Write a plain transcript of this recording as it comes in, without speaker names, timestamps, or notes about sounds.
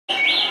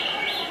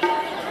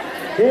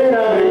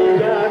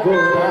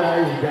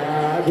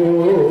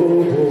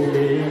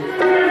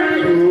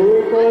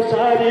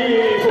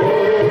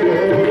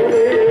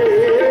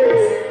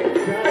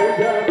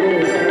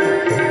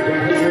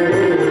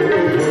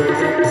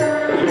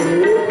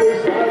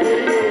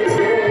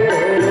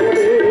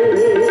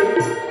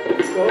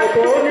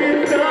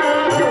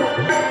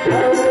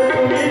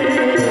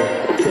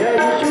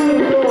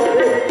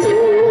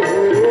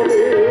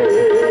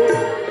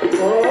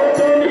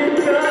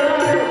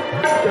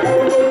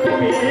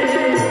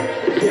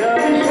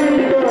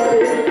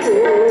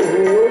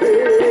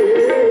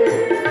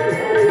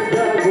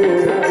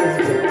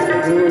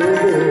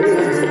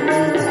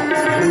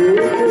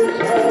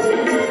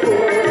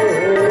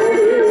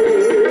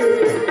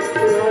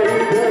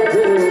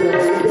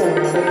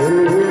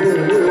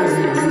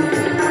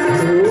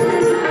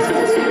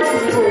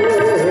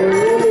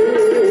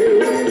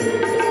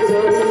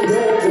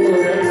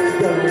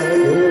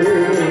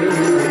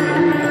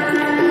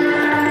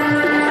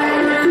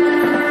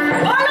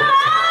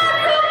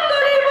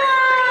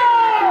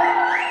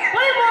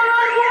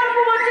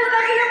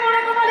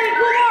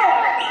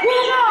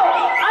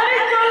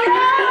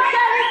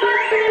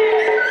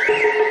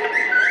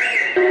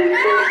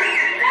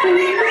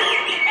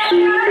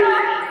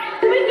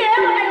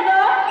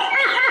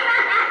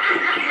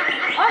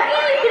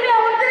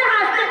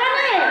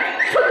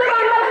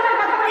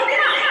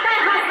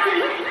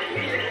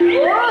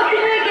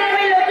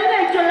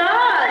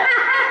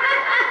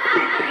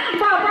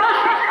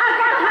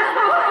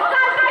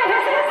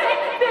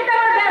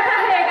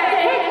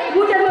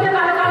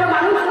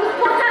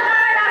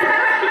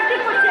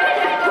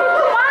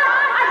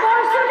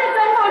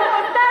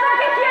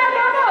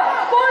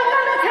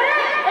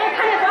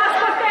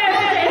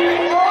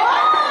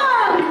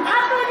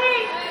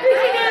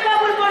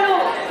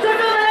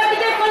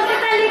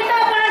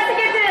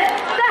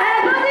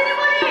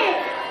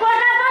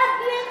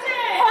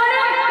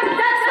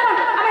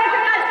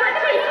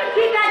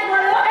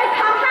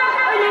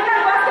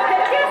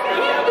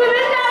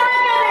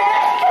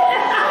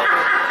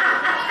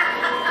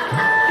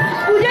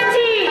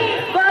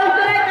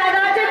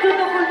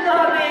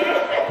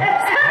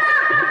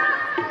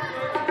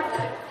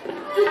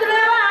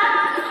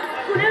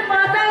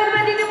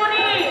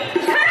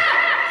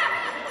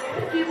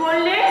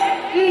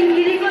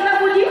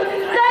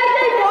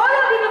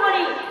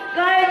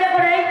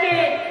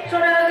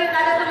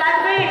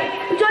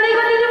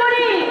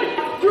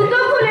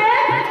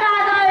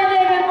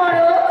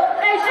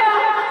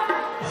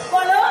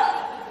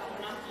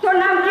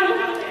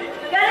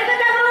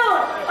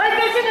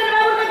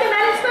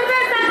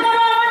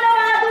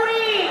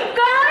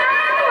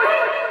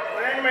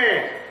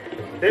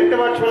দেখতে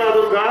পাচ্ছ না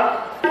দুর্গা,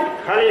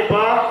 খালি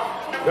পা,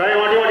 গায়ে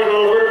মাটি মাটি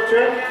গন্ধ বেরোচ্ছে।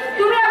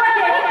 তুমি আবার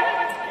কে?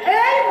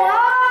 এই মা,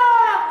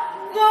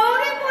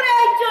 গৌরীপুরে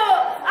আইছো,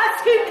 আর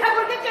শিব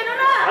ঠাকুরকে চেনো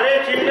না? আরে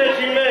চিনবে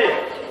চিনবে,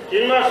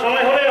 চিনবার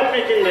সময় হলে আপনি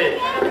চিনবে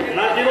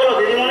না। কি বলো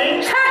দিদিমণি?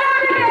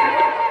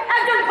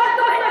 একজন ভক্ত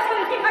মহিলার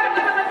সঙ্গে কিভাবে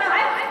কথা বলতে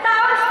হয়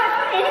তাও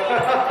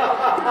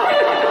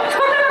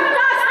ছোট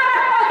বাচ্চা সারা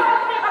কথা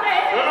বলতে হবে।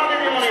 শোনো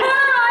দিদিমণি,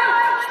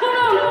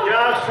 শোনো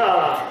যা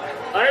শালা।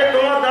 আরে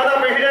তোমার দাদা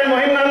প্রেসিডেন্ট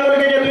মহিম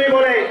গাঙ্গুলিকে যে তুমি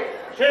বলে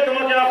সে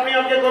তোমাকে আপনি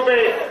আপনি করবে,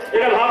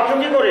 এটা ভাবছো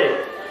কি করে?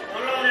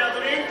 বললাম না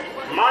তুমি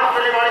মাছ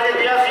পেলে বাড়িতে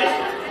দিয়ে আসিস,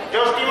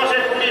 জ্যৈষ্ঠী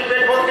মাসের পুটির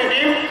পেট ভর্তি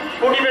ডিম,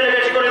 পুটি পেলে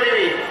বেশি করে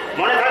দিবি,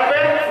 মনে থাকবে?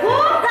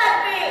 খুব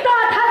থাকবে। তা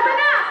থাকবে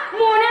না,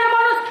 মনের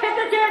মানুষ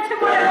খেতে চেয়েছে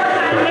বলে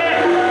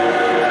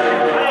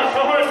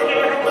শহরে থেকে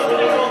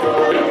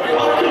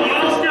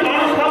মানুষকে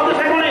মানুষ ভাবতে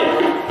শেখনি,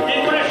 কি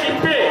করে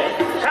শিখতে?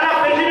 সারা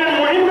প্রেসিডেন্ট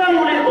মহিম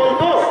গাঙ্গুলির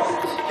বলতো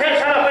সে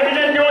সারা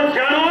প্রেসিডেন্ট যেমন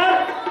জানোয়ার,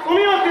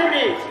 তুমিও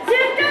তেমনি।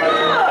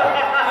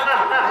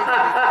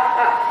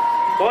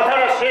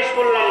 কথাটা শেষ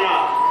করলাম না,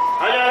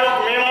 হাজারো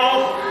মেয়ে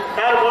মানুষ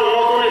তারপর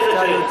নতুন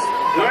এসেছে,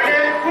 নইলে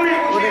এক্ষুনি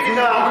বুঝিয়ে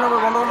দিতাম।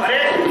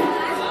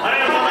 আরে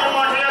মদন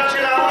মাঠে যাচ্ছে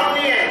রাবণ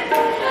নিয়ে।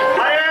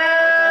 আরে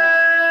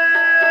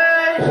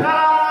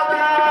সারা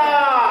মাদনা,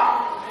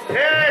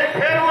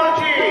 ফের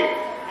বলছি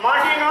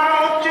মাটি নরম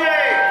হচ্ছে,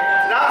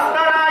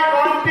 রাস্তাটাই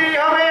বানতেই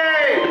হবে।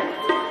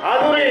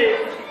 আদুরে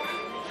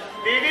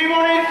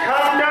দিদিমণির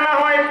খামটা না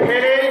হয়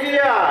ফেরে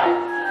দিয়ায়,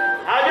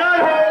 হাজার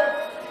হোক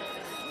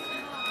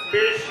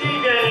বেশি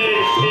জ্ঞানের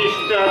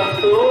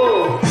শিষ্টার্থ।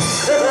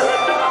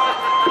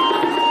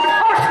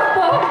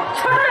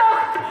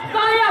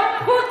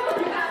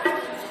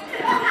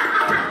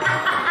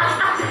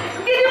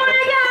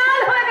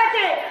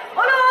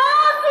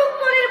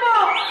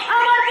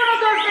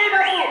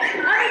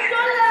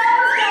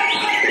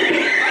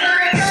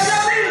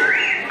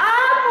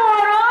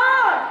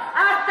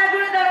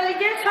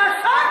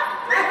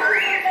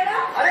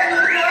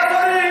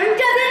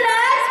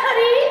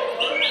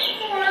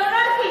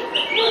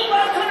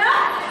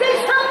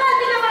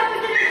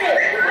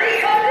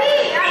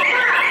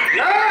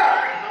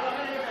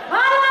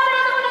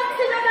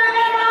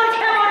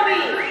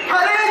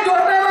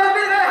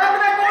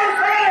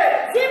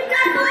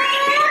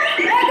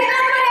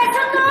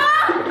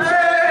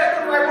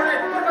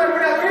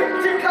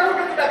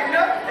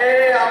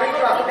 আমি তো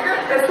রাস্তা থেকে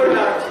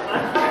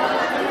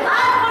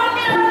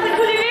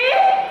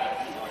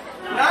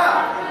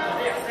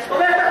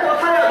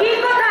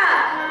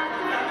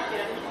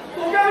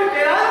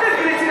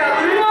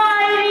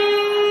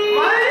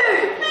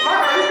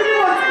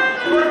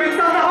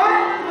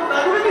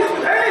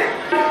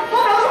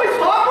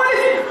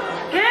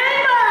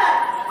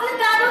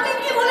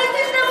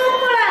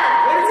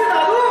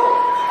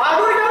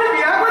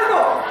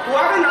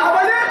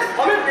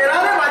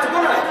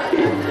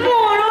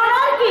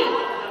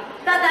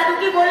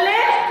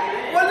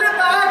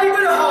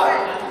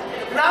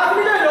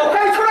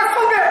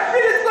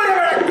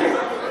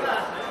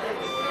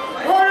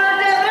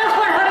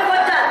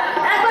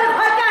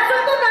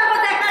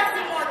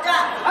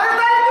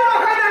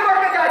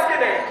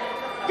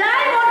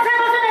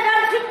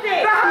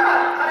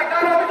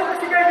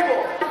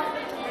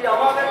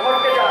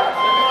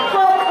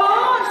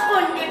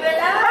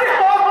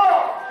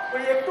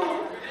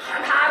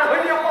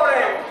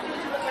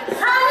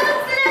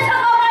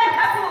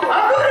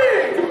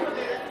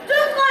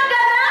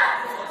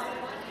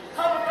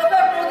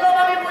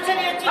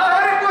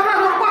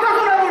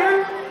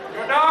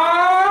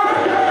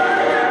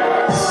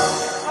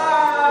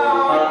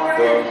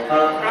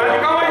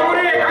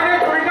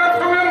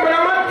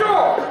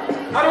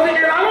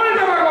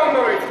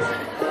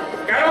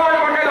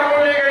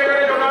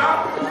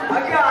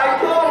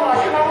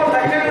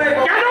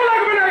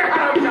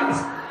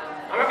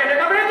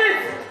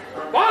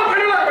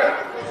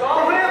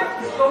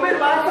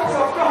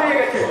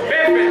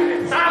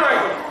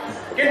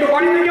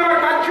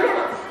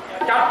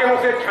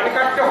মানুষের ছাড়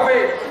কাটতে হবে,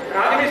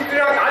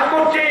 রাজমিস্ত্রিরা কাজ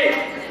করছে,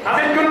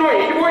 তাদের জন্য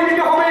ইট বই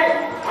দিতে হবে।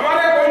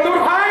 আমাদের বন্ধুর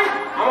ভাই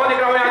আমাদের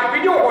গ্রামে আজ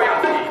বিডিও হয়ে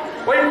আসছে,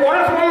 ওই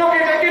পরেশ মল্লকে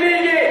ডেকে নিয়ে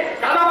গিয়ে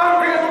কাদাবান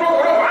থেকে দুটো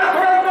বড় মাছ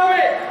ধরে আনতে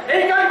হবে।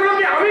 এই কাজগুলো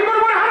কি আমি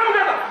করবো না হারাম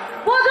দাদা?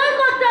 বোঝাই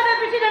করতে হবে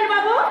প্রেসিডেন্ট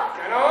বাবু।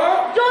 কেন?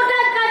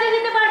 জোটার কাজে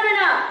দিতে পারবে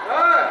না।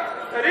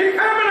 ঋণ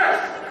খাবে না?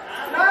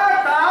 না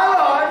তা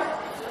নয়,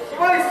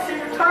 তোমার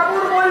শিব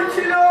ঠাকুর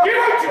বলছিল। কি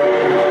বলছিল?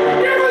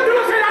 কে বলছিল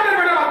সেই রাতের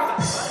বেলা বাচ্চা?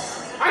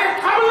 আরে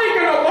থামলি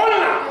কেন বল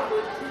না।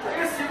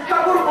 আরে শিব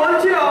ঠাকুর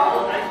বলছিল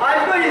আজ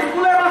তো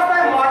স্কুলের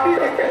রাস্তায় মাটি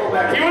দেখতে হবে।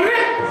 কি বললি?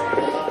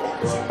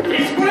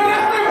 স্কুলের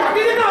রাস্তায়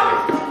মাটি দিতে হবে?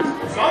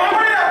 বাবা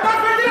বাড়ির আপনার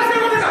পেয়েছিল সে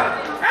বলতে না?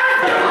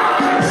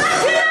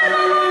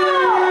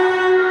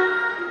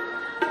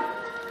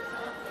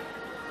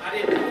 আরে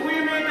তুই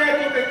মেয়েটা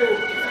একটু পেতে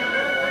উঠছিস,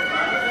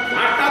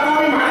 মারটা তো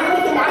আমি মারের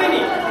মতো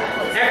মারিনি,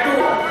 একটু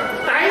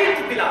টাইট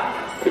দিলাম।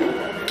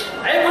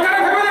 এই কথাটা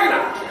ভেবে দেখ না,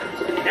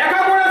 একা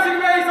পড়া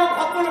শিখবে এইসব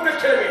ভদ্রলোকের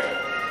ছেলে মেয়ে।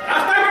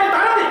 রাস্তায় মানে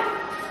দাঁড়াবি,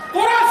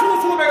 তোরা শুধু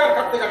শুধু বেগার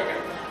কাটতে যাবি কেন?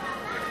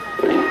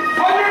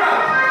 খবরদার,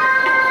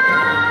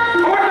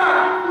 খবরদার,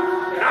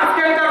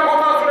 রাজকেলটার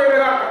কথা শুনে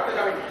বেগার কাটতে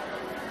যাবি না।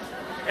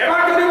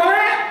 এবার যদি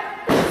বলে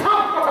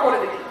সব কথা বলে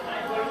দিবি।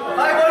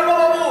 তাই বলবো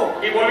বাবু,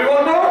 কি বলবি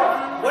বলতো?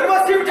 বলবো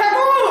শিব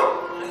ঠাকুর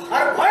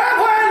আর ভয়ে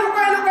ভয়ে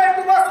লুকায় লুকায়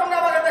তোমার সঙ্গে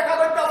আমাকে দেখা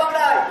করতে হবে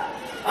না।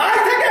 আজ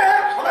থেকে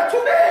সবাই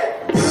ছুটে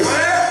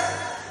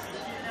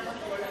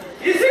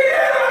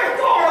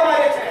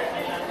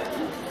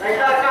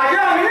কাজে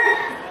আমি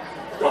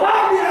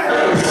জবাব দিয়ে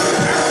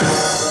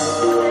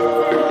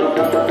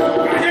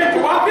কাজের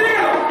জবাব দিয়ে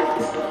গেল।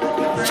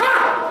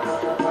 ছাড়,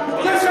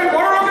 ওদের সেই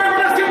বড় লোকের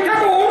বেটা শিব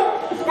ঠাকুর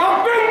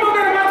কবেন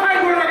তোদের মাথায়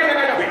করে রেখে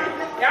দেখা যাবে।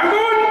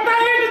 এমন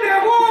টাইট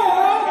দেবো।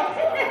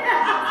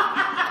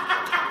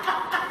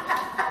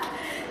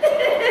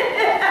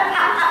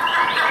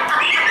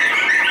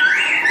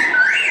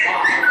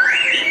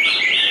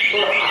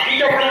 তোর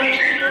হাসিটা ভালো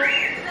মিষ্টি,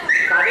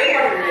 কাদের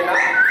বাড়ির মেয়েরা?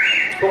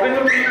 তোকে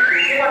তো ঠিক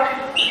বুঝতে পারছি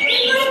না।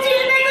 তুমি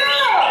চিনবে তো?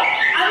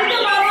 আমি তো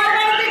মামার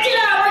বাড়িতে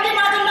ছিলাম, আমাকে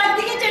মামার বাড়ি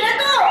থেকে চেনে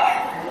তো?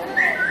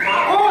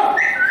 মাখন,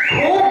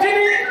 খুব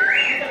চিনি।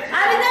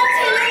 আমি তার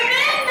ছেলে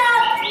মেয়ে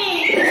নাতনি।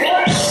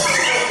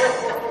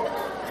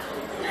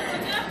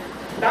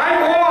 তাই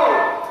বল,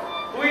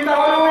 তুই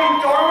তাহলে ওই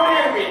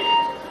চরণের মেয়ে।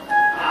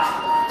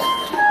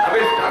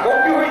 বেশ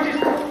ডাকবি হয়েছিস।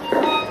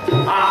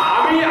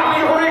 আমি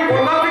যখন এই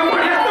কন্যা থেকে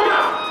বাড়ি আসতাম না,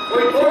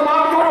 ওই তোর মা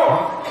চরণ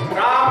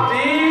রাত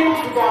দিন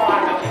শুধু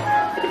আমার কাছে।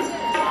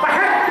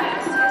 হ্যাঁ,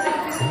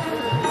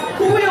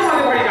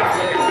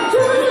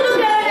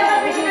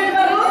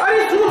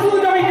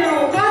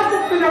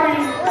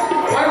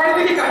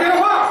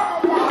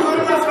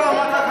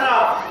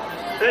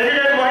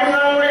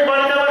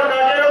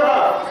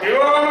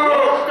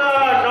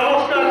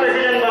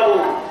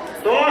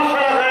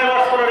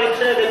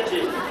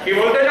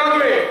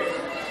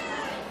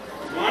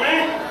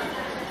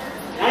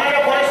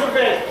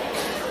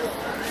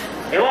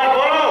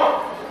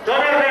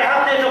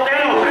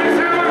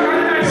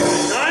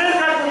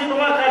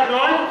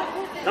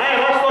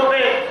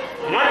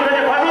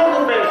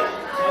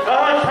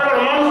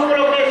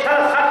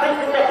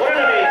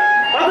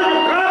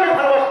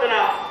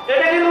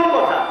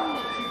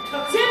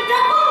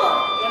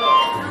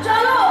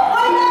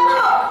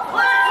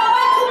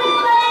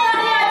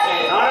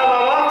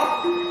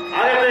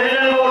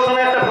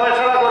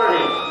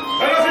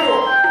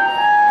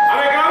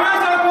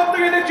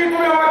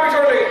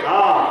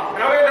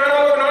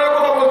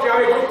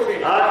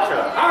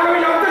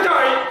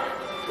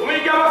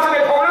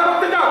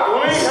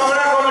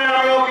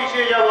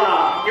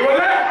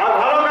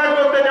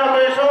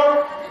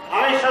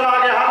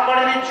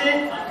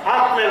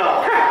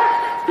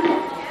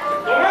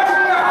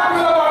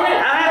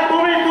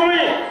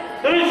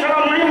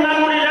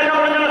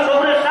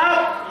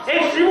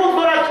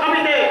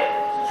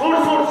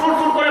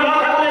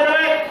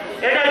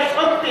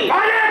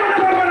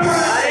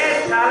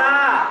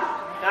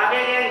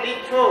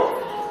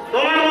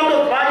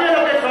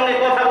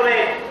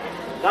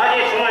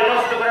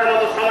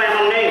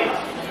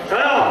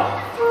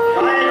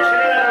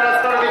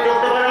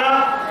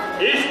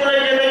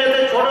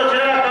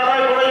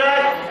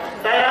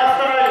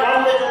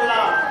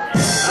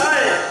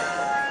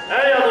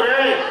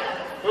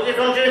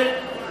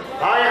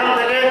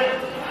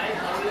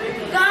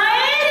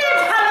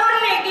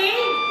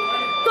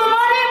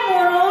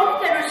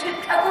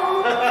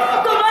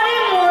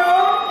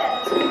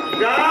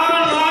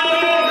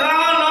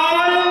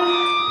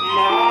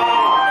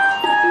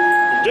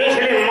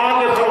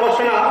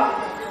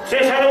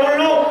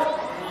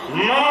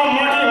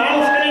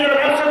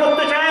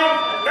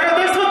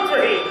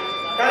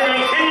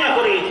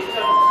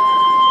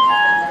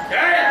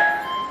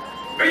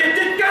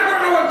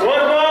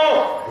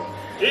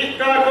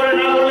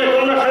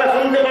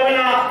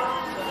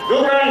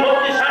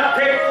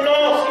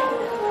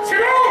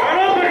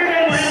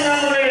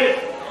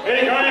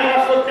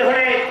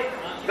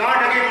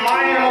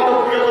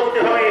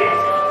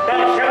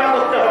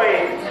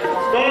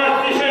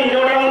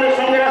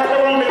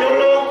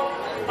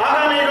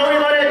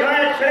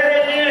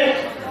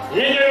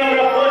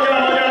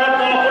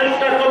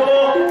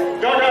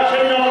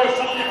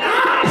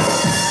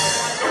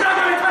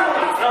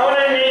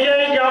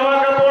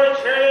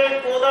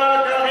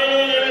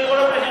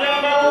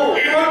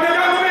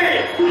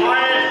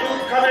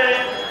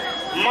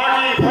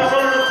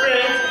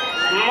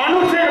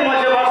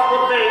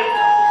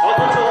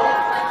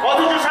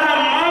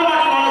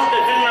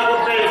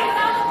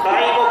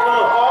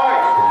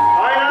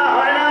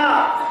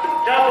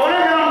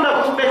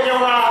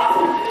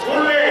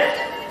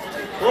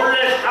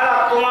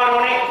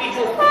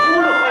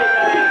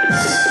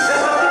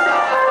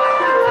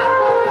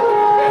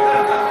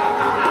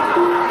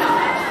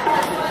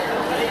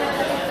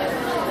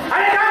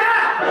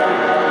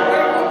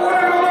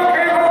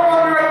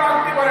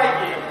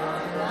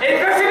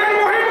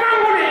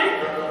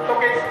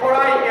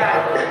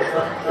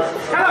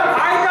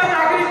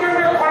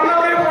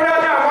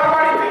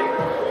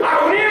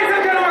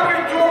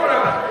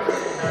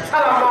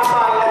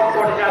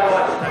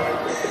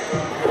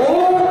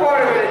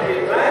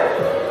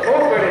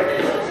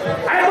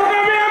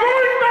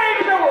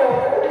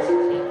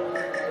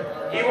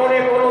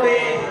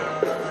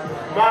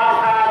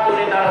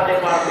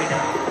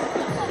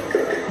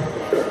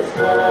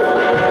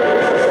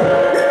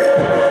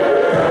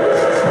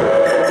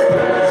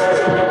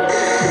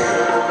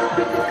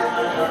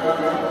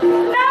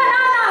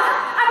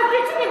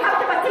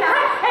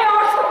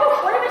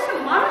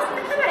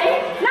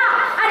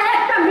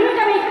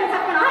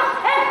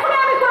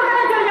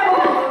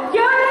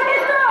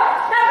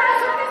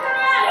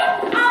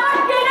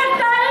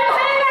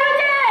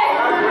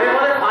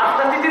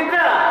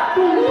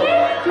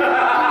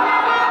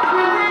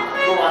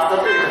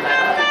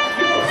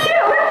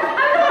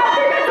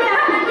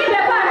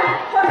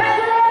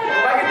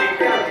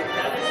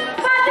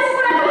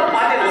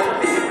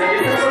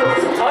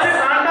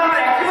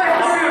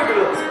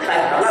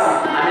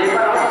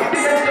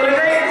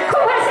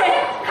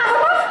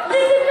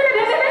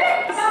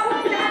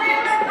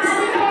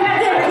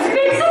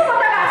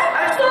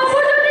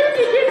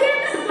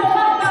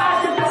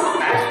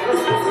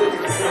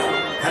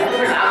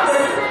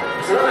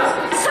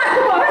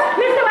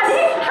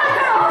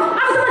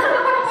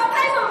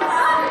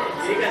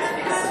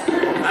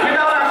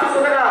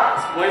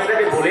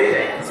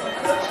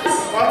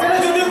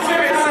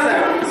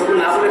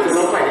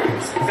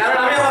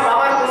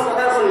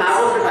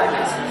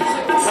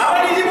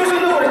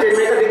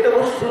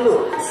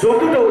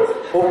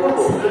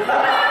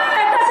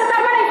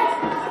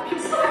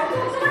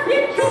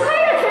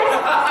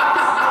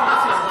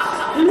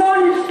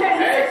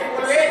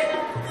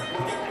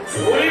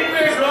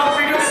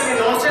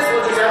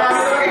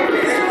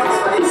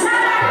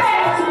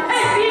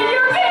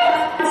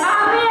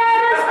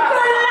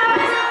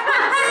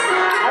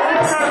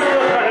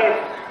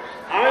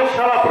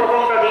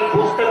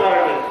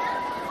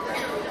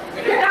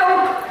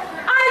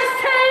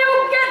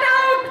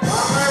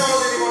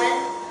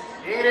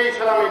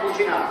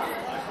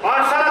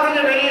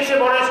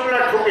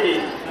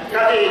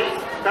 ডাকি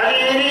কাজে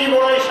এরই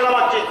বড় ইসলাম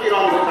আর চিত্তির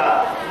অন্ধকার।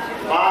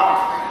 বা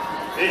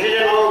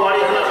প্রেসিডেন্ট বাবু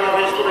বাড়িখানা সব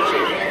বেশ করেছে।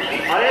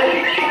 আরে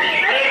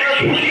আরে একটা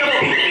ঘুরে যাবো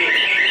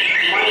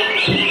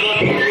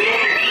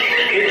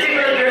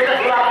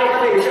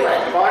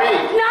পারি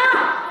না,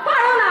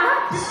 পারো না।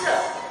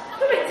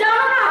 তুমি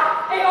জানো না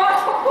এই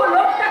অসভ্য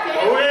লোকটাকে।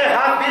 ফুলে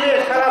হাত দিলে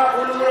সারা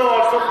ফুলগুলো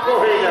অসভ্য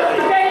হয়ে যাবে।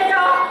 বেরিয়ে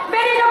যাও,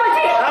 বেরিয়ে যাও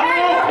বলছি।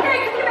 এই লোকটা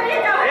এখান থেকে বেরিয়ে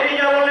যাও। বেরিয়ে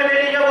যাবো বললে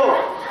বেরিয়ে যাবো।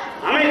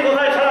 আমি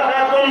কোথায় সারা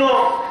কাজ বন্ধ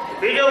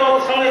বিজয়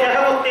বাবুর সঙ্গে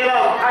দেখা করতে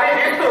এলাম। আরে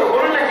বেশ তো,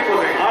 বলুন না কি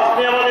বলবেন।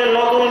 আপনি আমাদের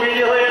নতুন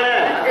বিজয় হয়ে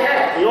এলেন।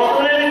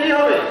 নতুন এলে কি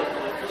হবে?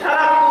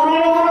 সারা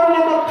পুরনো গুলোর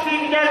মতো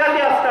ঠিক জায়গাতে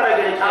আস্তারা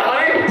গেছে।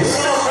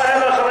 পুরনো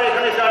সাহেবরা সবাই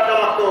এখানে চারটা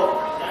মারতো,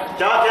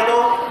 চা খেত,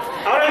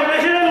 আর ওই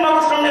প্রেসিডেন্ট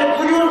বাবুর সঙ্গে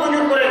গুজুর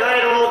গুজুর করে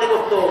গায়ের উন্নতি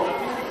করতো।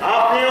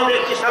 আপনিও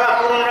দেখছি সারা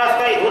পুরনো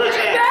রাস্তায়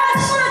ঘুরেছেন।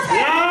 বেশ করেছে।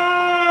 না,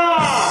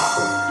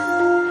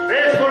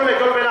 বেশ করলে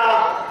চলবে না,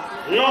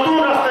 নতুন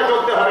রাস্তায়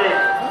চলতে হবে।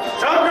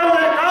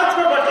 সরকারের কাজ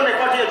করবার জন্য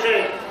পাঠিয়েছে,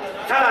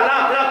 সারা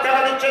লাখ লাখ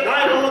টাকা দিচ্ছে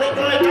গায়ের উন্নতির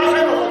জন্য,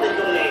 চাষের উন্নতির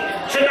জন্য,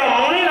 সেটা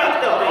মনে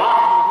রাখতে হবে।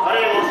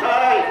 আরে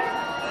মশাই,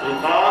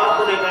 বা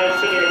করে গায়ে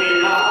ছেড়ে দেবেন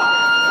না।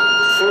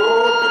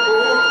 সুট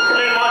বুট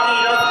খুলে মাটি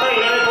রাস্তায়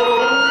নেমে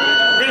পড়ুন।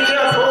 দেখে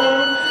আসুন,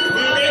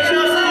 দেখে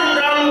আসুন,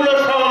 গ্রামগুলো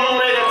সব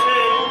মরে গেছে।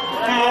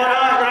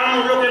 মরা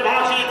গ্রামগুলোকে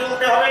বাঁচিয়ে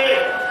তুলতে হবে।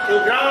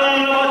 গ্রাম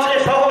না বাঁচলে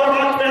শহর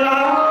বাঁচবে না।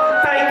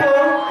 তাই তো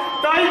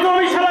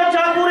আমি সারা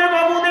চাকুরে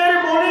বাবুদের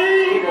বলি,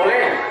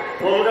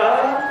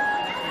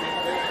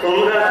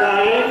 তোমরা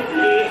গায়ে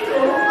ফিরে এসো।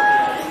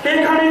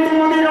 এখানে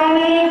তোমাদের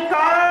অনেক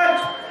কাজ।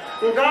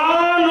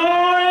 গান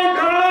নয়,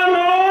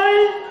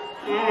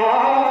 মা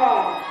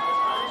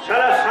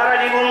সারা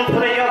জীবন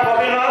ধরে যা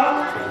পাবে না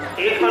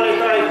এখানে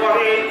তাই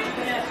পাবে।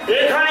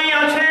 এখানেই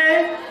আছে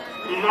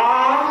মা,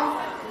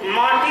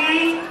 মাটি,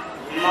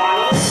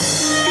 মানুষ।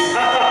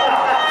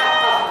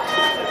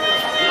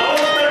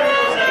 নমস্কার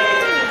বিজয় সাহেব।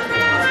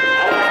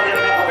 আবার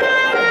দেখা হবে।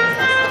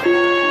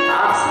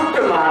 আসুন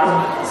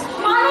মানুষ।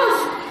 মানুষ,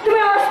 তুমি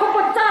অসভ্য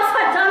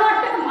চাষা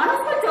জানোয়ারটাকে মানুষ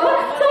করছো।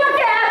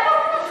 তোমাকে এত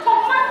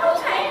সম্মান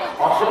করছে।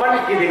 অসম্মানে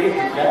কি দেখেছি?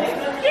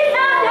 কি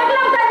না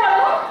দেখলাম তাই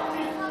বলো।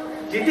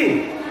 চিঠি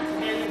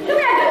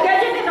তুমি একজন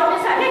গ্যাজেটেড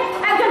অফিসারকে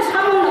একজন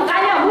সামান্য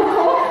গায়া মুখ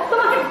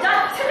তোমাকে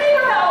যাচ্ছেই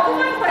ওরা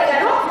অপমান করে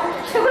গেল।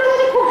 সেগুলো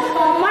তুমি খুব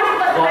সম্মানের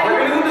কথা তাই না?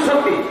 কথাগুলি কিন্তু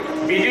সত্যি।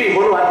 বিজয়ী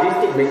বলো আর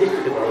ডিস্ট্রিক্ট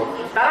ম্যাজিস্ট্রেট বলো,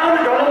 তারা হলো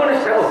জনগণের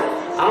সেবক।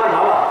 আমার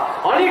বাবা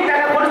অনেক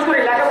টাকা খরচ করে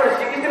লেখাপড়া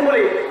শিখেছেন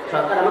বলে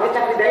সরকার আমাকে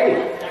চাকরি দেয়নি।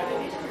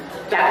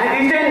 চাকরি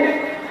দিয়েছেন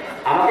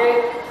আমাকে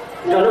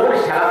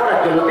জনগণের সেবা করার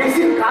জন্য,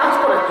 দেশের কাজ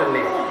করার জন্য।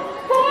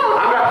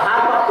 আমরা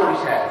ভারপ্রাপ্ত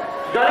বিষয়,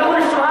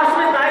 জনগণের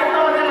সহাসনের দায়িত্ব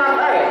আমাদের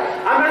মাথায়।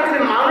 আমরা যদি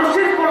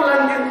মানুষের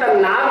কল্যাণ চিন্তা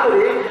না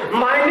করে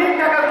মাইনের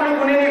টাকাগুলো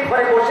গুনে নিয়ে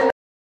ঘরে বসে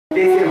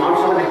দেশের মানুষ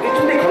আমাদের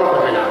কিছুতেই ক্ষমা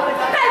করবে না।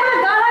 তাই বলে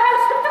গালাগাল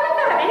সহ্য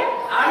করতে হবে?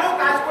 আরো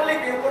কাজ করলে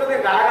কেউ করে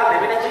গালাগাল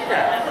দেবে না চিন্তা।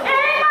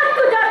 এই মাত্র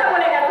যাটা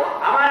বলে গেল।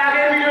 আমার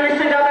আগের ভিডিও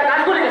নিশ্চয়ই যারা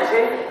কাজ করে গেছে।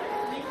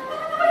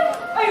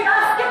 ওই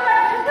রাজকে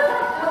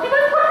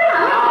প্রতিবাদ করবে না?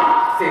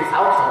 সেই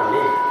সাহস আমার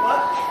নেই।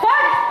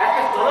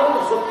 একটা চলন্ত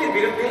শক্তির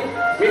বিরুদ্ধে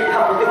মিথ্যা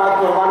প্রতিবাদ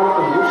করবার মতো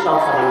মুখ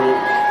সাহস আমার নেই।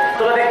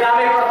 তোমাদের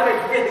গ্রামের প্রথমে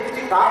ঢুকে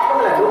দেখেছি কাজ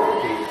করলে লোক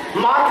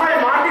মাথায়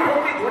মাটি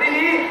ভর্তি ধরে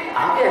নিয়ে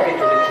আগে আগে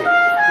চলেছে।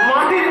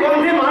 মাটির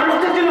গন্ধে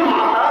মানুষটার জন্য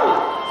মাতাল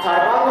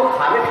সর্বাঙ্গ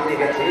খাবে ফিরে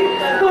গেছে।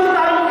 তো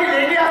তার মুখে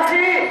লেগে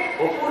আছে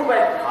অপূর্ব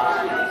এক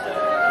হাসি।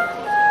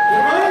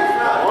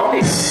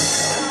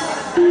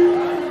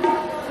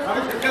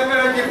 আমি শিক্ষা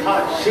পেয়েছি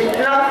ভাই।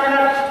 শিবনাথ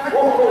মিনার।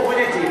 ও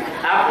বুঝেছি,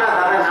 আপনার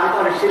দাদার নাম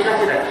তাহলে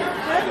শিবনাথই রাখি।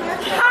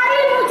 শাড়ি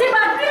মুছে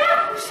বাদ দিয়ে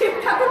শিব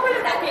ঠাকুর বলে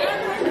ডাকে।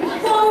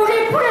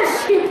 গৌরীপুরের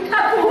শিব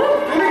ঠাকুর।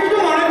 তুমি কিছু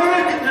মনে করো না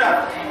চিত্রা,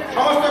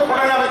 সমস্ত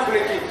ঘটনা আমি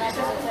শুনেছি।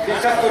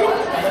 বিশ্বাস করো,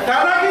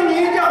 দাদাকে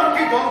নিয়ে যে আমার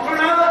কি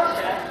যন্ত্রণা।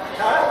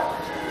 স্যার,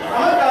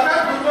 আমার দাদার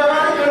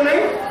দুর্ব্যবহারের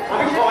জন্যই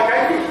আমি ক্ষমা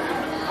চাইছি।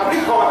 আপনি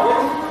ক্ষমা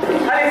করুন।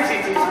 আরে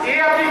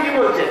আপনি কি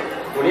বলছেন?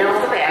 উনি আমার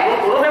সাথে এমন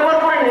কোনো ব্যবহার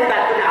করেনি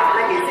তার জন্য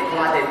আপনাকে এসে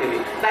ক্ষমা চাইতে হবে।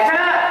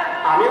 তাছাড়া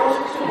আমি অবশ্য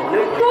কিছু মনে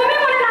করি। তুমি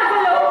মনে না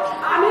করলেও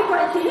আমি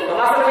করেছি।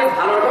 তোমার সাথে বেশ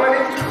ভালো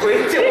রকমের কিছু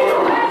হয়েছে বলো।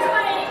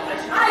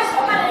 আজ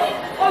সকালে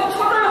ওই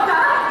ছোট লোকটা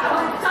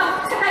আমার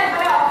চাচ্ছেটাই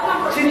করে অপমান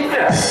করছে। চিন্তা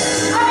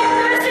আমি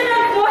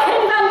প্রেসিডেন্ট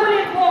মহিন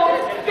গাঙ্গুলির বোন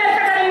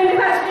ক্যালকাটা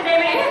ইউনিভার্সিটি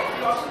নেমে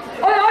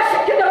ওই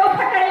অশিক্ষিত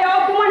লোকটার এই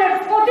অপমানের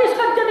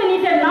প্রতিশোধ যদি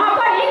নিতে না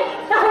পারি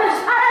তাহলে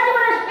সারা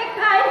জীবনের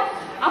শিক্ষায়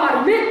আমার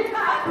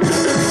মিথ্যা।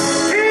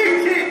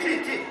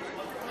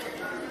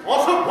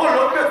 অসভ্য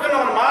লোকের জন্য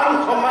আমার মান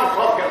সম্মান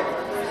সব গেল।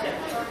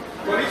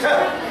 স্যার,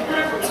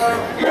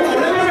 কিছু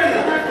মনে করবেন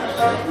না।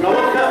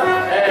 নমস্কার।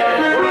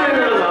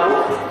 বাবু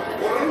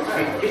বলুন।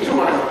 কিছু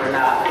মনে করবেন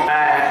না।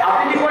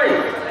 আপনি কি করেন?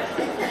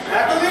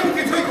 এতদিন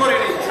কিছুই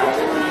করিনি।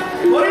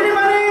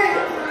 মানে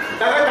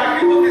তারা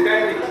চাকরি করতে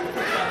দেয়নি।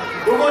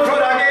 2 বছর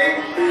আগে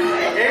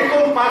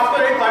এরকম পাস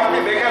করে বাড়িতে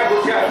বেকার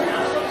বসে আছে।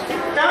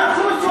 তার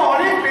সমস্যা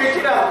অনেক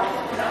পেয়েছিলাম,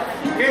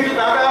 কিন্তু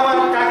দাদা আমার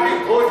চাকরি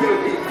ভোট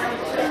বিরোধী।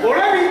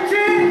 ওরা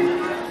দিচ্ছে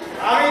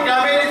আমি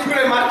গ্রামের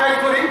স্কুলে মাস্টারি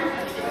করি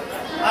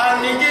আর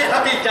নিজের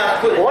হাতে চাষ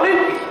করি। বলেন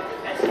কি?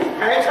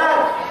 হ্যাঁ স্যার,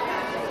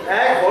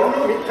 এক অন্য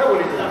মিথ্যা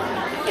বলেছিলাম।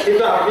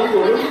 কিন্তু আপনি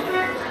বলুন,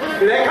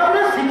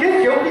 লেখাপড়া শিখে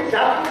কেউ কি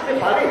চাষ করতে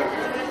পারে?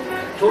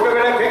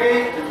 ছোটবেলা থেকেই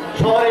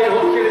শহরের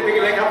হোস্টেলে থেকে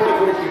লেখাপড়া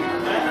করেছি।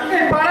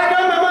 এই পাড়া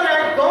গ্রাম আমার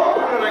একদম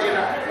ভালো লাগে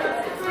না।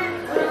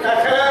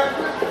 তাছাড়া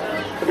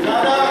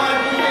দাদা আমার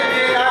নিজে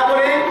বিয়ে না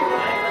করে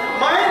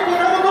মায়ের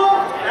কথা মতো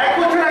 1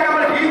 বছর আগে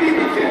আমার বিয়ে দিয়ে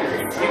দিচ্ছে।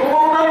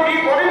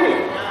 বিয়ে করেননি?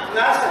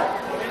 না স্যার,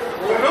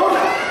 বললো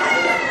না।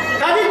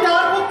 কাজে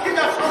তার পক্ষে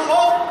যা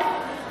সম্ভব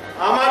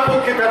আমার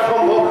পক্ষে তা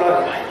সম্ভব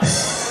নয়।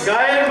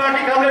 গায়ের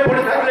মাটি কামড়ে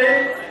পড়ে থাকলে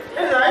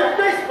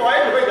লাইফটাই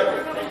স্পয়েল হয়ে যাবে।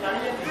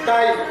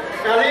 তাই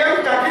কালে আমি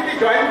চাকরিতে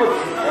জয়েন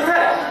করছি।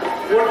 হ্যাঁ,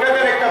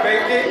 কলকাতার একটা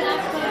ব্যাংকে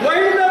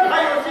মহিন্দার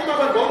ভাই অসীম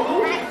আমার বন্ধু,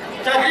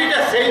 চাকরিটা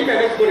সেই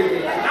ম্যানেজ করে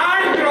দিই।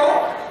 নাই কেউ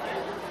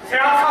সে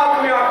আশা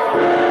তুমি আর করো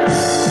না।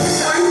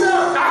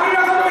 চাকরি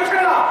রাখা তুমি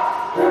ছেড়ে দাও।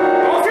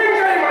 অসীম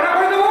চাই মানা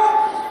করে দেবো,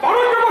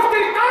 বাণিজ্য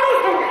বস্তির কারোর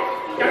সঙ্গে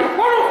যেন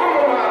কোনো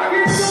সম্পর্ক না রাখে।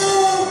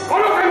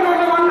 কোনো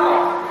সম্পর্ক মান্য।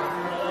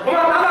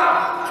 তোমার দাদা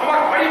আমার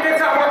বাড়িতে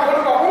এসে আমার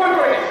বোনকে অপমান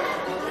করে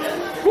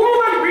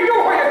কুমুদের ভিডিও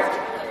হয়ে গেছে।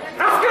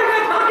 আজকের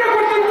দিন তাকে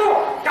পর্যন্ত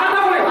দাদা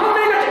বলে হাত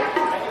দিয়ে গেছে।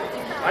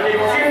 আজ এই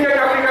অসীম যে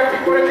চাকরিটা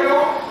ঠিক করেছিল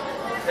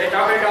সেই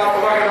চাকরিটা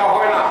তোমাকে দেওয়া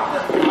হবে না।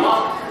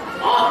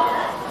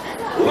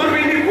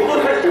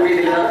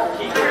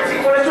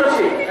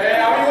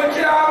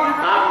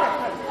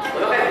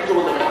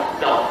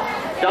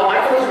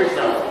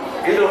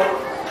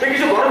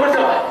 আমি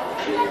বলছিলাম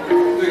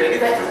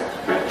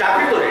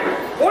চাকরি করে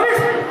পুলিশ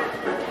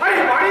আরে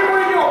বাড়ি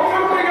বলে যে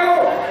অপমান করে গেল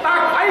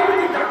তার ভাই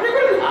তুমি চাকরি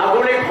করে দিল।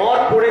 আগুনে ঘর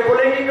পড়ে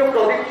পড়ে কি কেউ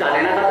প্রদীপ জানে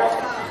না দাদা?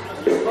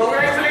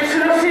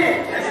 কংগ্রেচুলেশন হচ্ছে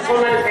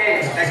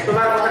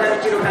তোমার কথাটা আমি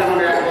চিরকাল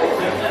মনে রাখবো।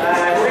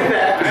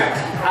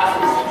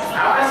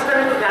 আপনার সাথে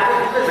আমি তো গ্রামের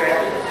ভিতরে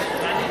বেড়াতে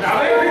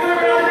গ্রামের ভিতরে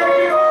বেড়াতে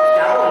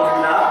যাবো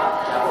না,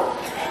 যাবো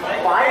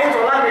পায়ে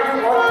চলা দেখে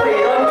পথ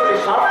এই অঞ্চলে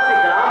সবটি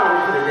গ্রাম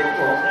অঞ্চলে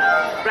দেখবো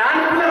প্রাণ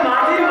খুলে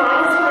মাটির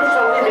মানুষগুলোর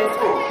সঙ্গে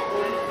দেখবো।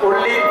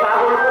 পল্লীর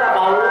পাগল করা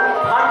বাউল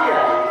ফাটিয়া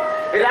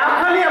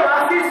রাখালিয়া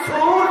বাসির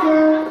সুর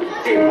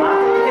যে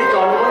মাটিতে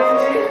জন্ম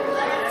নিয়েছে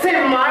সে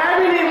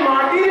মায়াবিনী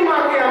মাটির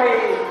মাকে আমি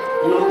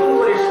নতুন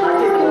করে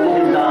সাজে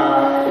না,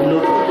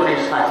 নতুন করে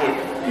সাজে।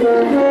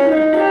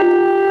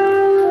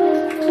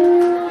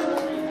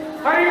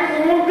 আরে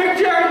কুমুদ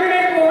দেখছি একদিন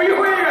এক কবি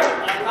হয়ে গেল।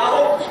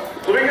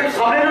 তুমি কিন্তু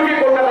সামনে ঢুকে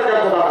কলকাতা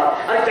যাচ্ছ দাদা,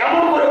 আর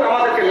কেমন করে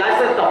আমাদেরকে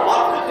লাইসেন্সটা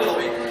পাস করতে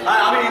হবে। আর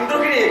আমি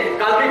ইন্দ্রকে নিয়ে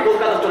কালকেই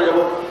কলকাতা চলে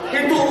যাবো।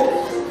 কিন্তু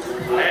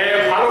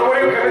ভালো করে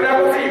ভেবে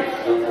দেখো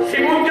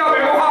শিবুর যা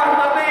ব্যবহার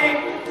তাতে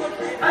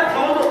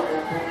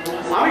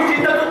আমি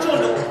চিন্তা করছি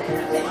অন্য।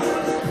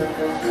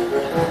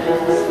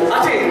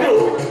 আচ্ছা ইন্দ্র,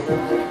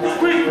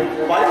 তুই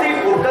বাড়ি থেকে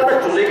কলকাতা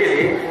চলে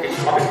গেলে এই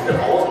সবের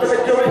অবস্থাটা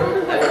কি হবে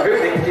ভেবে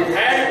দেখেছিস?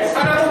 হ্যাঁ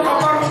কথাটা তো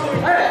ভাবার মতো।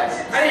 হ্যাঁ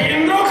আরে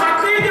ইন্দ্র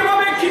থাকতেই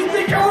যেভাবে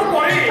খিস্তি খেউর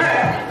করে।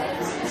 হ্যাঁ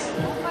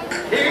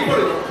ঠিকই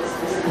বলেছ।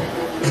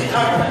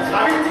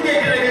 স্বামীর থেকে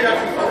এগিয়ে লেগে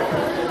যাচ্ছি।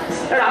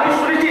 আমি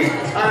শুনেছি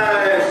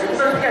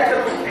শিবুদার থেকে একটা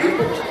খুব ভিড়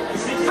করছে।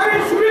 আরে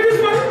শুনেছিস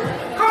মানে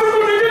আমি তো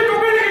নিজের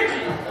চোখে দেখেছি।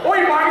 ওই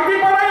বাড়িতে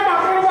পাড়ায়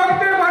মাতর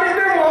বাগদের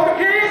বাড়িতে মদ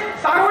খেয়ে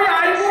তার ওই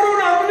আইবুড়ো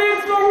নাতনির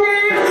সঙ্গে।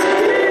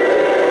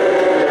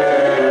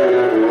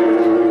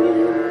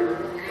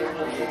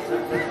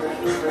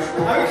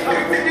 আমি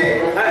স্বামীর থেকে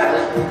হ্যাঁ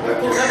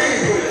কলকাতায়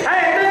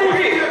হ্যাঁ এটা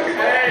তুমি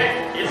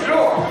ইন্দ্র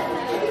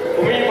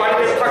তুমি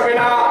বাড়িতে থাকবে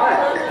না।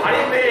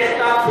 বাড়িতে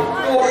একটা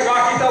ছোট্ট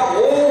বিবাহিতা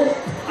বউ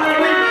আর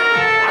ওই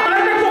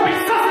আদালতের তো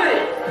বিশ্বাস নেই।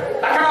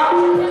 তাছাড়া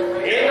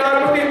এটার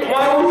প্রতি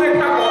তোমার মধ্যে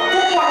একটা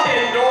কর্তব্য আছে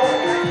ইন্দ্র।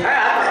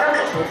 হ্যাঁ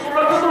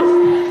শ্বশুররা তো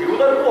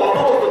শিবুদার খুব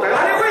অন্তর্ভুক্ত তাই না?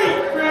 আরে ওই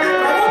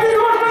নবমী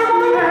ঘটনার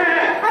কথা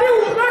হ্যাঁ আরে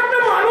ওটা একটা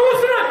মানুষ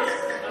না।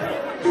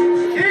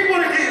 ঠিক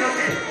বলেছিস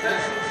রকি।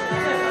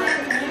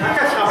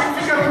 আচ্ছা স্বামীর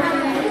থেকে আমি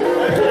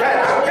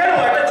কেন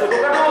একটা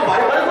ছোটখাটো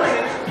বাড়ি ভাড়া করে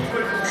নিচ্ছি।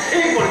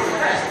 ঠিক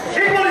বলেছিস।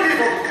 ঠিক বলেছিস।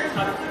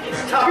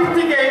 স্বামীর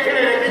থেকে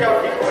এখানে রেখে যাও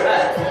ঠিক করে।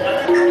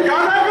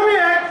 জানাকে আমি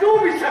একদম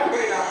বিশ্বাস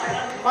করি না।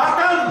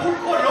 মাতাল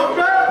মূর্খ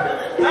লোকটা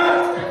হ্যাঁ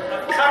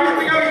স্বামীর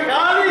থেকে আমি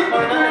গালি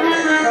করি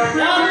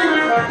না।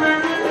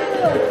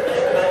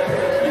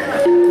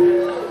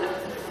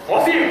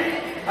 অসীম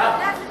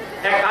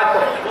এক কাজ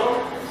করে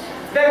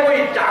দেখ ওই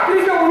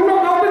চাকরিটা অন্য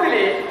কাউকে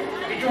দিলে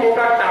কিছু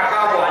মোটা টাকা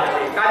পাওয়া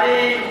যাবে।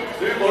 কাজেই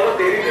তুই বড়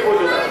দেরিতে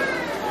বলছো না।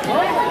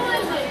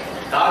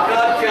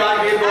 টাকার চেয়ে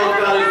আগে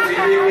দরকার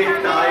সিভিকে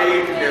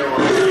টাইট দেওয়া।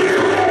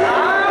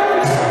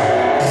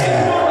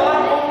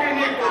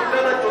 নিয়ে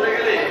কলকাতা চলে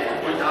গেলে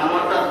ওই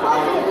জানোয়ারটা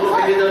পুরো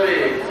ফিরে যাবে।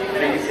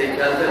 সেই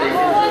কাজটা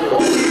রেখে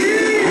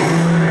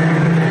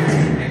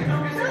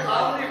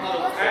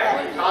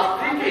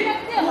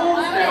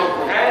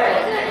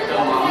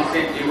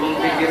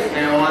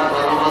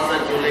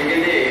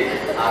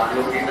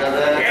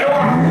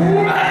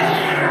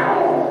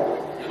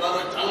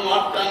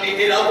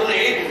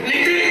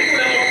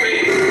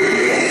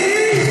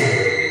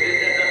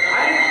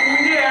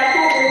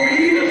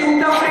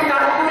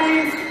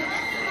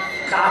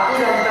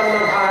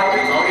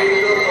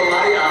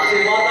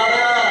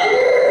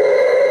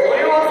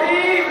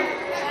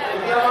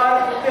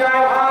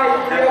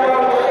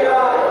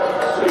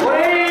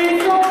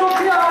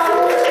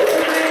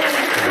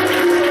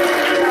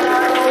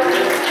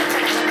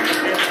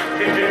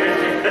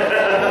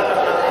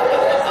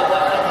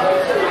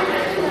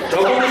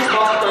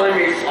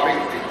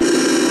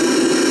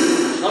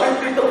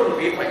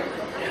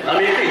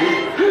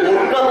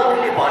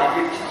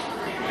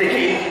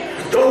দেখি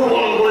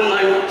যৌবন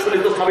বন্যায়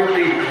উচ্ছলিত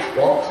সাবিত্রী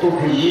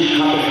রক্তকে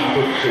নির্ঘাত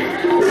হচ্ছে।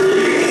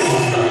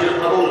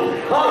 আগুন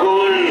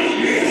আগুন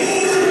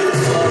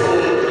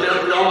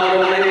আমার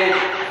মনে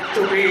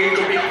চুপি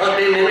চুপি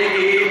খাতে নেমে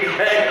গিয়ে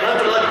এক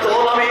হাতলা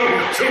জল আমি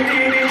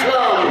ছিটিয়ে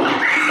দিয়েছিলাম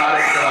তার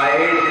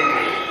গায়ে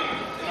থেকে।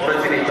 পরে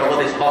তিনি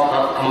জগদীশ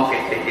মহারাজ আমাকে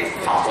থেকে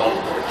শাসন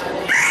করেছেন।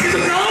 কিন্তু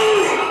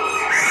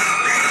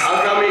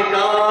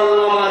আগামীকাল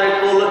আমার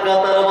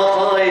কলকাতার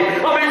বাসায়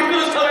আমি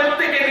গুরুস্থানের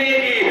থেকে নিয়ে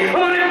গিয়ে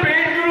আমার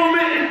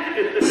বেডরুমে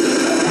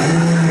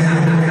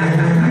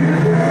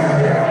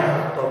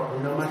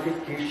তখন আমাকে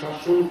কি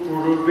শাসন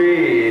করবে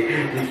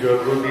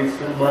জগদীশ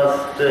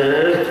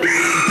মাস্টার?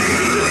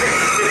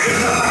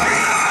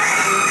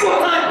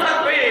 কোথায়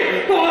থাকবে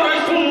তোমার ওই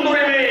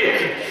সুন্দরী মেয়ে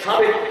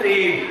সাবিত্রী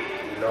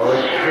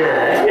লজ্জা?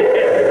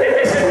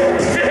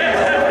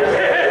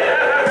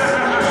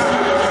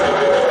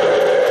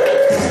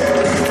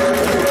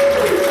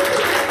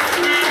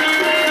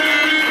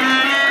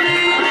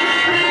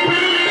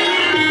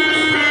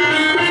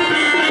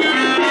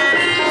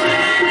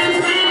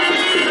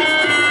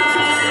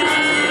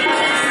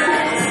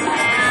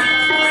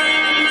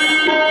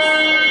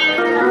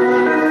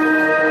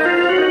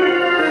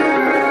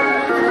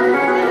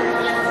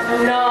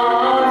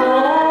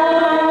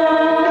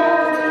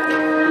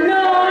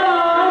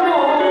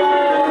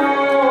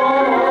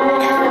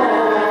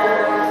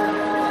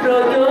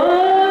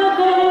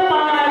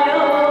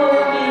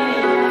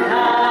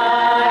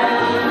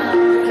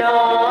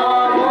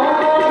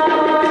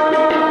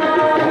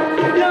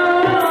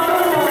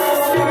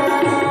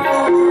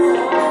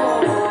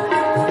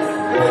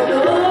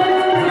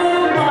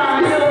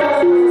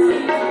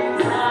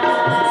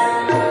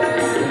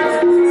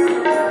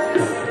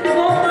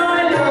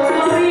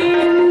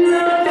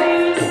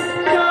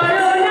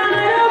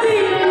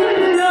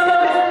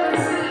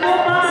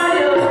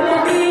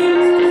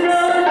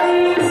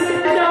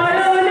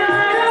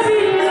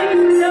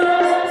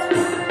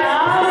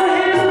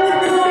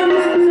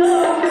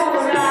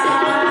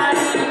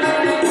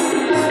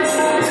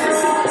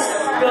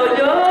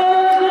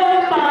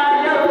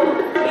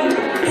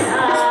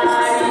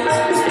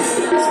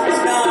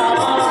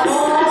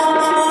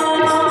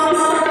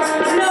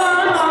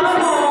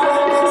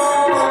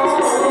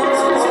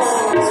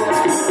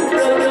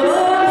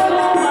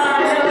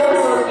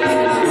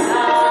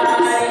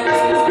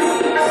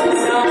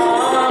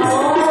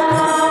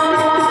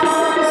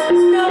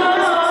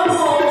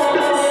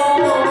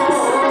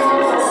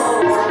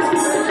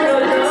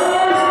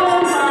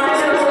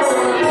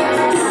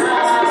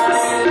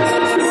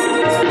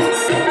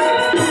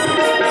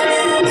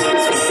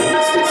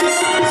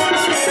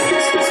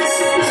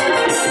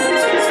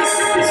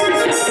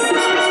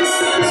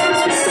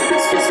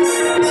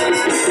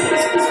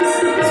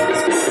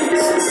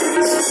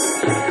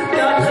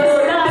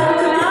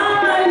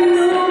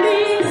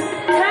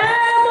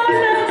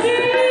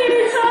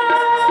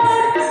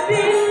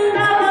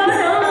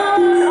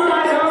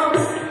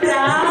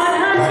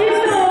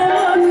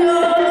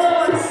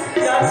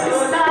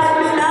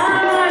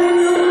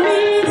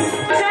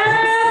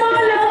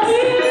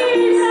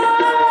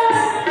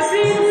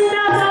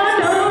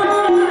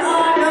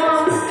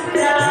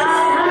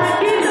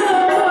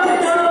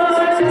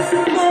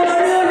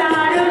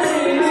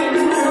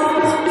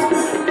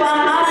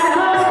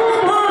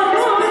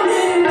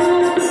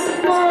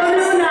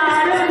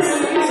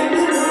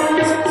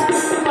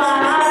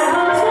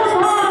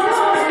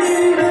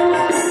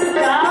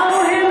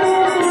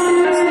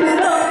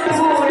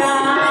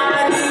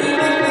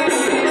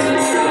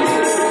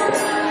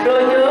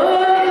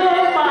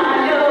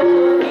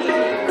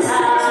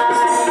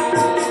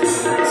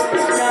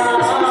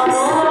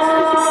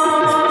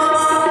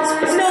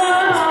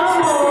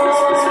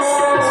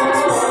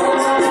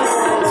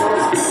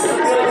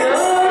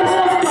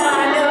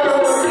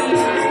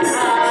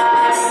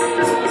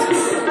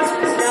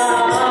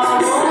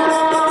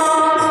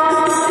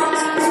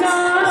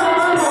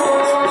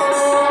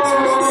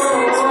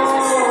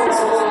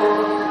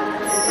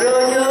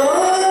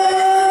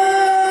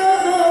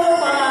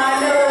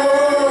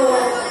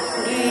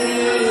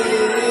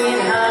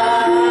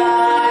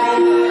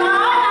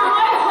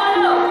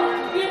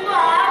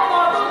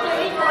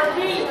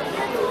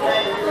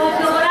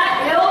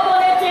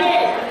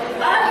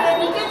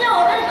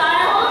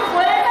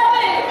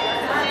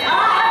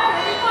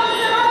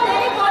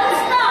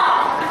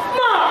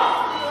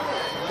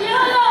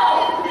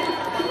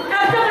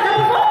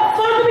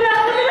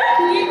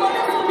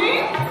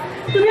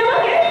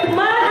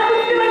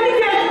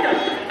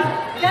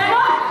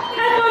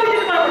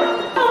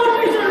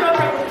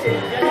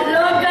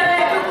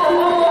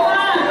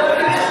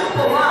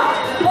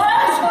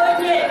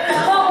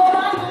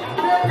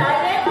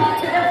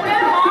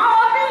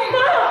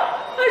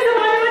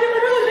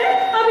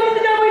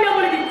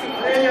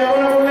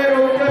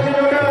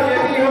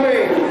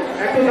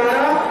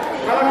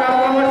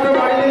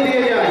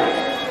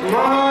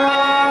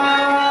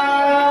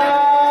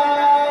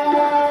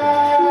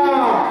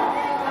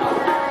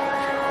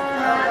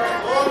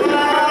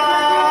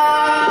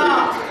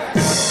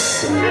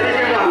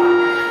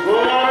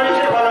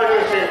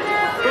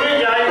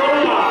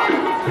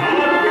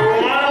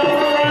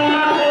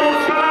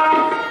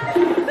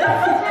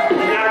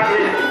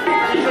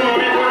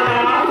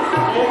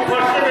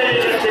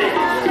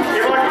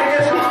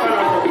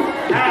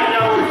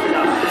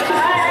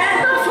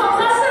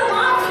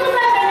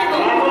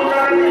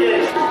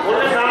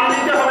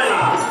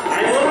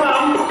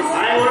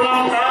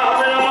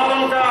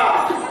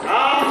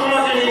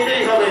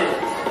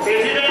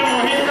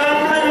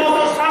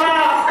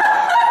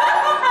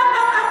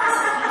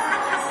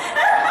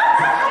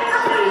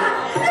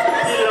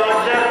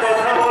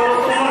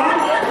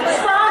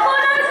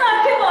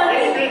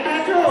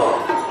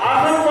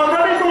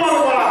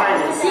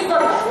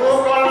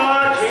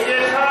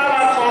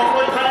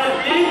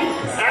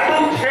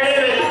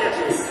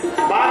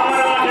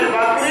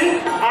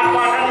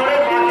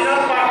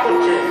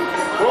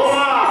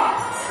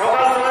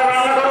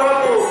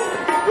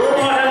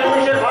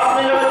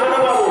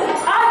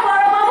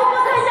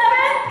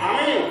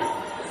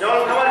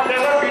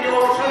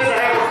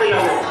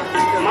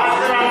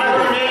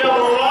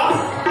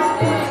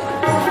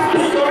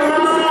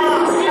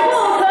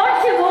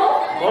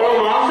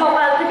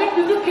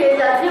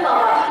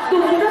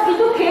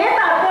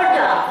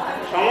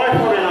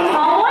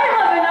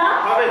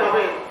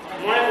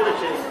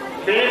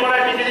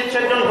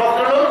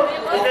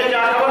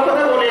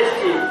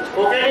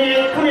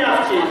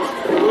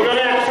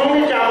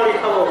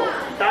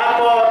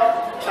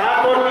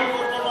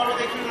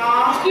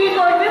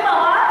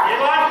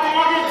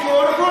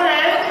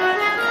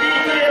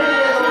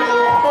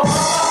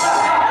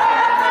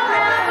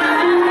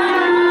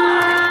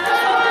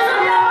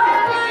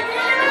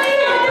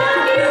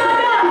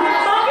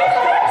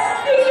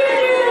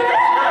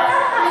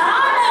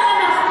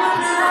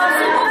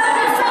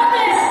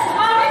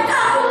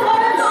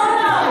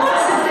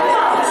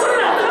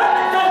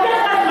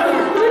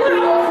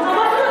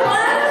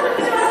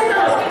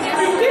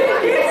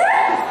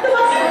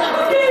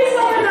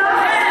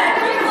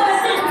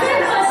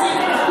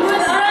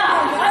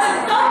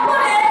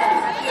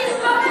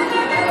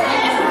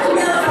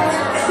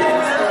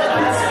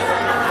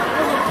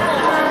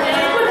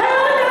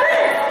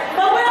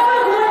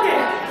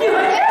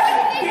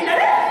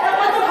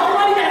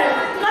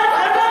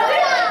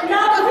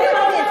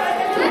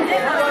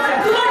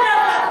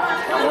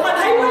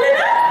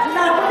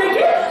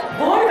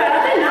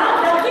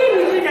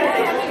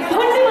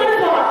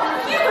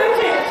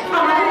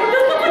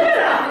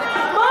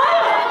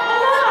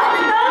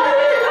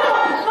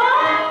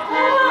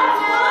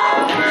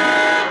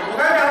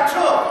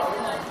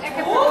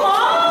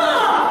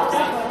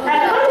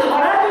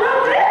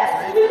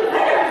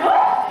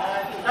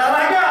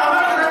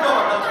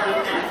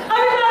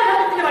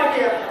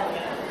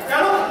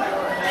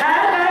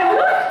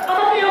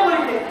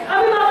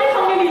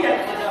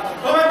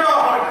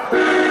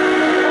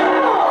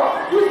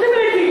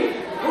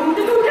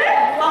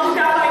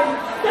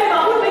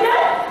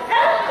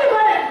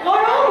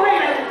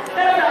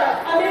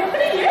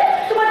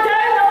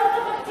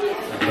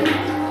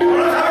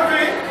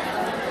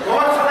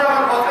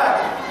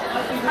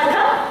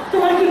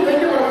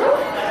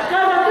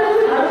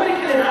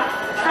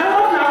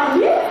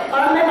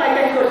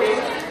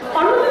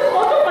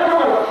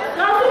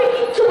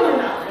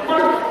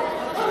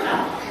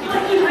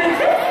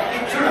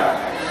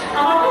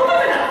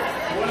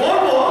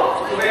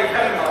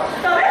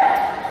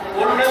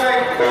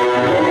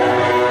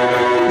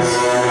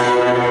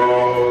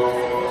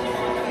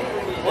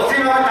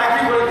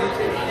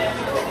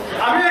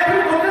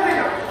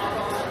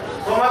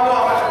 তোমাকেও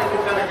আমার সাথে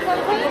দোকানে যেতে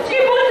হবে। কি